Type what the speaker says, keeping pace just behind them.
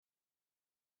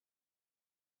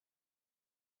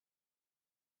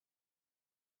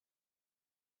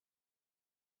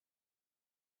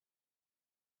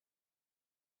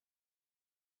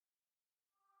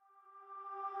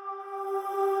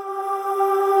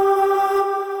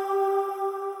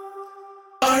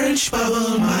Orange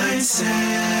Bubble Mindset.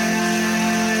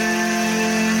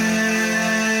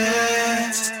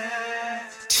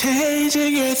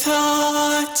 Changing your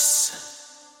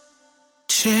thoughts,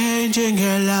 changing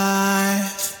your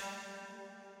life.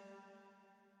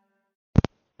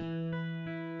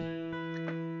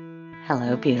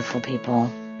 Hello, beautiful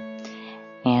people.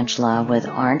 Angela with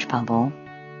Orange Bubble.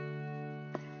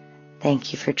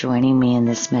 Thank you for joining me in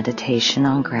this meditation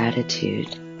on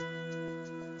gratitude.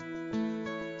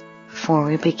 Before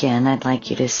we begin, I'd like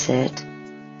you to sit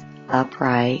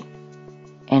upright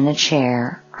in a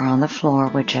chair or on the floor,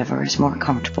 whichever is more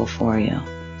comfortable for you.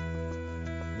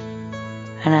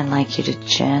 And I'd like you to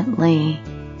gently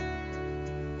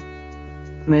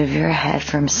move your head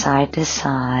from side to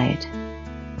side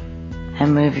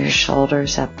and move your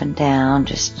shoulders up and down.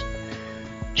 Just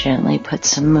gently put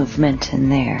some movement in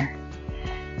there.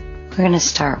 We're going to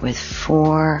start with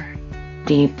 4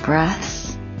 deep breaths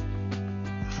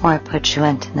before I put you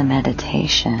into the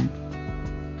meditation.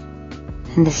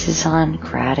 And this is on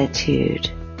gratitude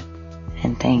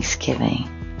and Thanksgiving.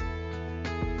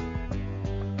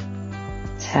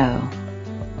 So,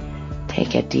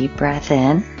 take a deep breath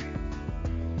in.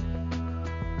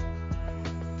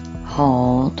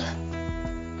 Hold.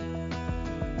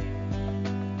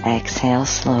 Exhale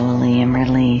slowly and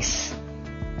release.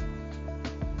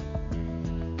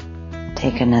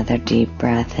 Take another deep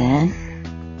breath in.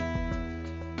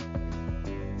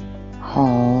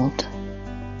 Hold.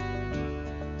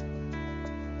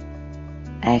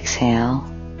 Exhale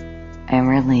and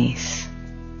release.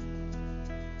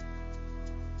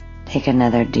 Take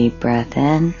another deep breath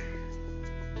in.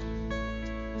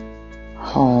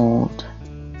 Hold.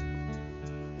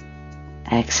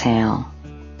 Exhale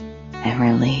and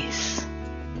release.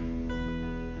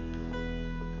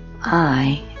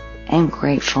 I am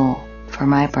grateful for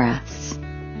my breaths.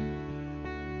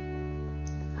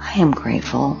 I am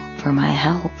grateful for my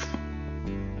health.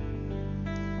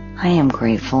 I am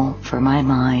grateful for my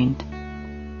mind.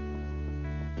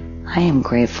 I am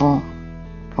grateful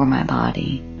for my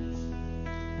body.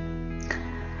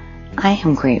 I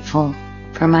am grateful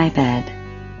for my bed.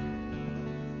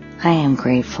 I am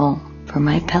grateful for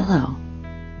my pillow.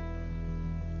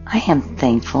 I am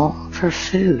thankful for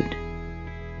food.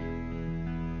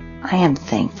 I am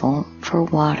thankful for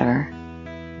water.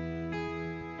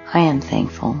 I am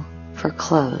thankful for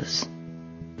clothes.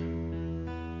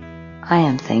 I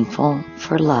am thankful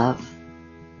for love.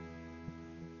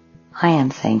 I am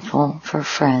thankful for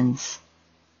friends.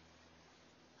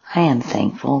 I am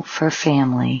thankful for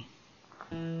family.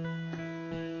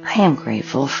 I am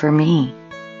grateful for me.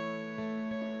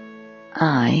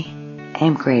 I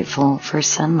am grateful for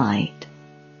sunlight.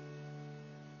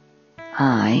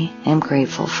 I am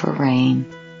grateful for rain.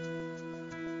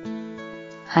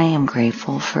 I am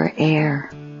grateful for air.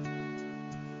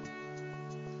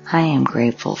 I am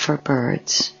grateful for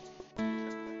birds.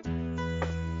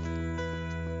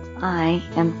 I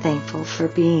am thankful for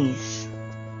bees.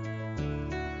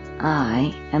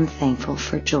 I am thankful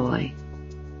for joy.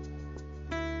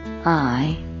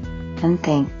 I am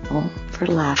thankful for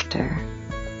laughter.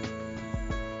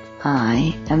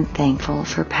 I am thankful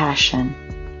for passion.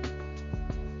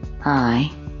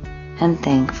 I am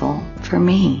thankful for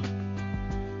me.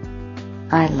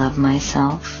 I love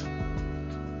myself.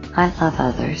 I love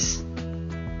others.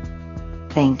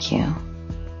 Thank you.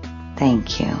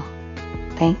 Thank you.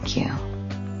 Thank you.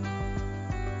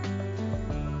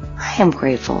 I am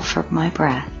grateful for my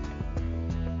breath.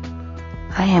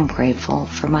 I am grateful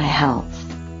for my health.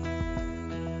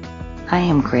 I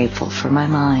am grateful for my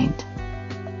mind.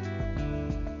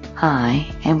 I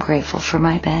am grateful for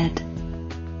my bed.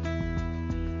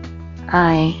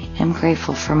 I am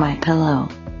grateful for my pillow.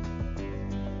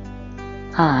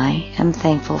 I am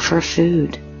thankful for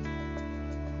food.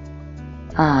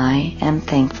 I am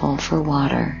thankful for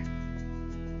water.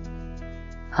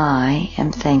 I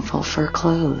am thankful for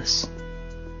clothes.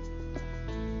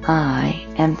 I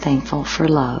am thankful for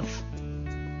love.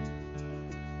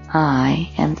 I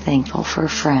am thankful for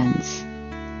friends.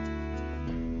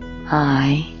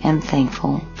 I am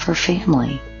thankful for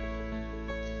family.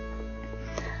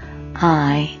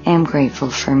 I am grateful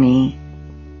for me.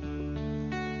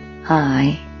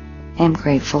 I am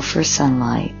grateful for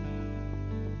sunlight.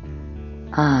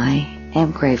 I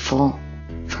am grateful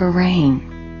for rain.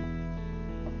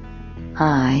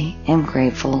 I am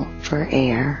grateful for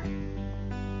air.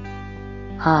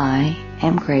 I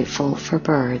am grateful for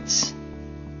birds.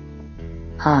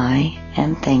 I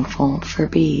am thankful for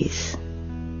bees.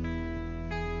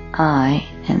 I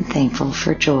am thankful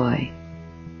for joy.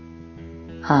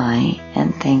 I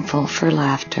am thankful for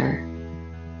laughter.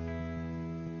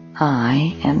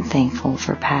 I am thankful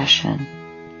for passion.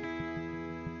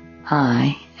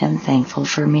 I am thankful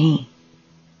for me.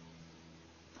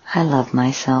 I love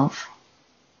myself.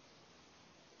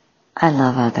 I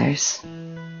love others.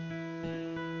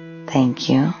 Thank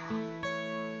you.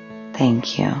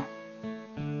 Thank you.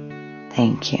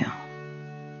 Thank you.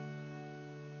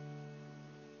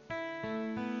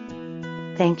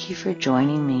 Thank you for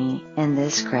joining me in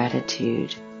this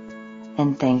gratitude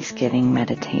and Thanksgiving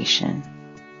meditation.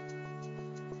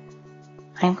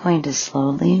 I'm going to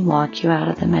slowly walk you out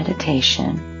of the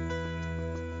meditation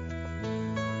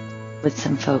with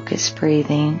some focused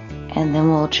breathing, and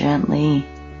then we'll gently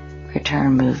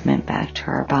return movement back to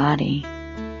our body.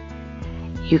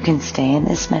 You can stay in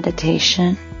this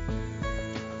meditation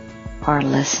or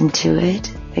listen to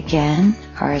it again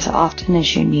or as often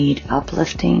as you need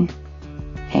uplifting,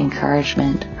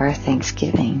 encouragement, or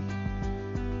thanksgiving.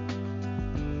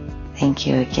 Thank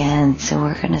you again. So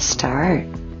we're going to start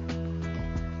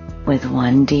with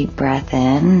one deep breath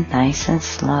in, nice and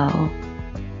slow.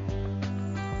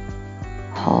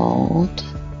 Hold.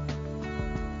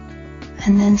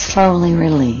 And then slowly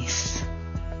release.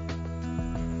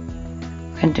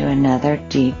 We're going to do another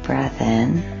deep breath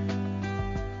in.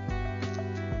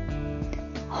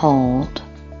 Hold.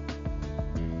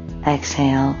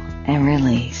 Exhale and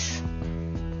release.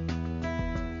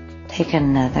 Take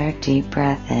another deep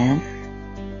breath in.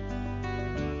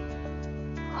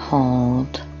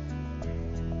 Hold.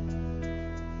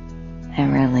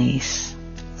 And release.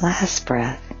 Last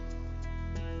breath.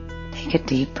 Take a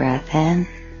deep breath in.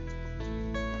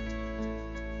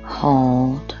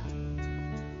 Hold.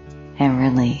 And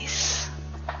release.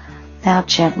 Now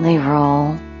gently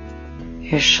roll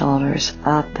your shoulders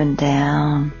up and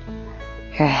down,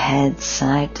 your head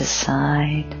side to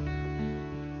side.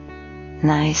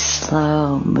 Nice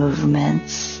slow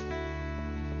movements.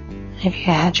 If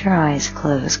you had your eyes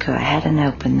closed, go ahead and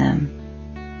open them.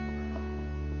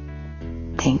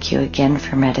 Thank you again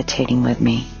for meditating with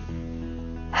me.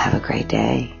 Have a great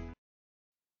day.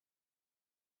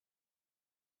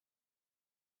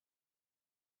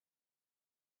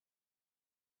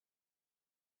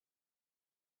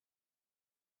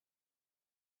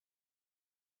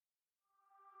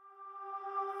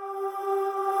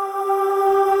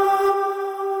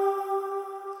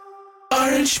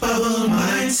 Orange bubble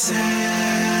mindset.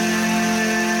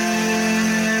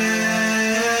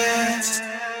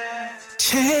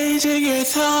 Changing your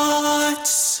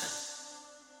thoughts,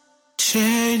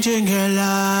 changing your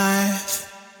life.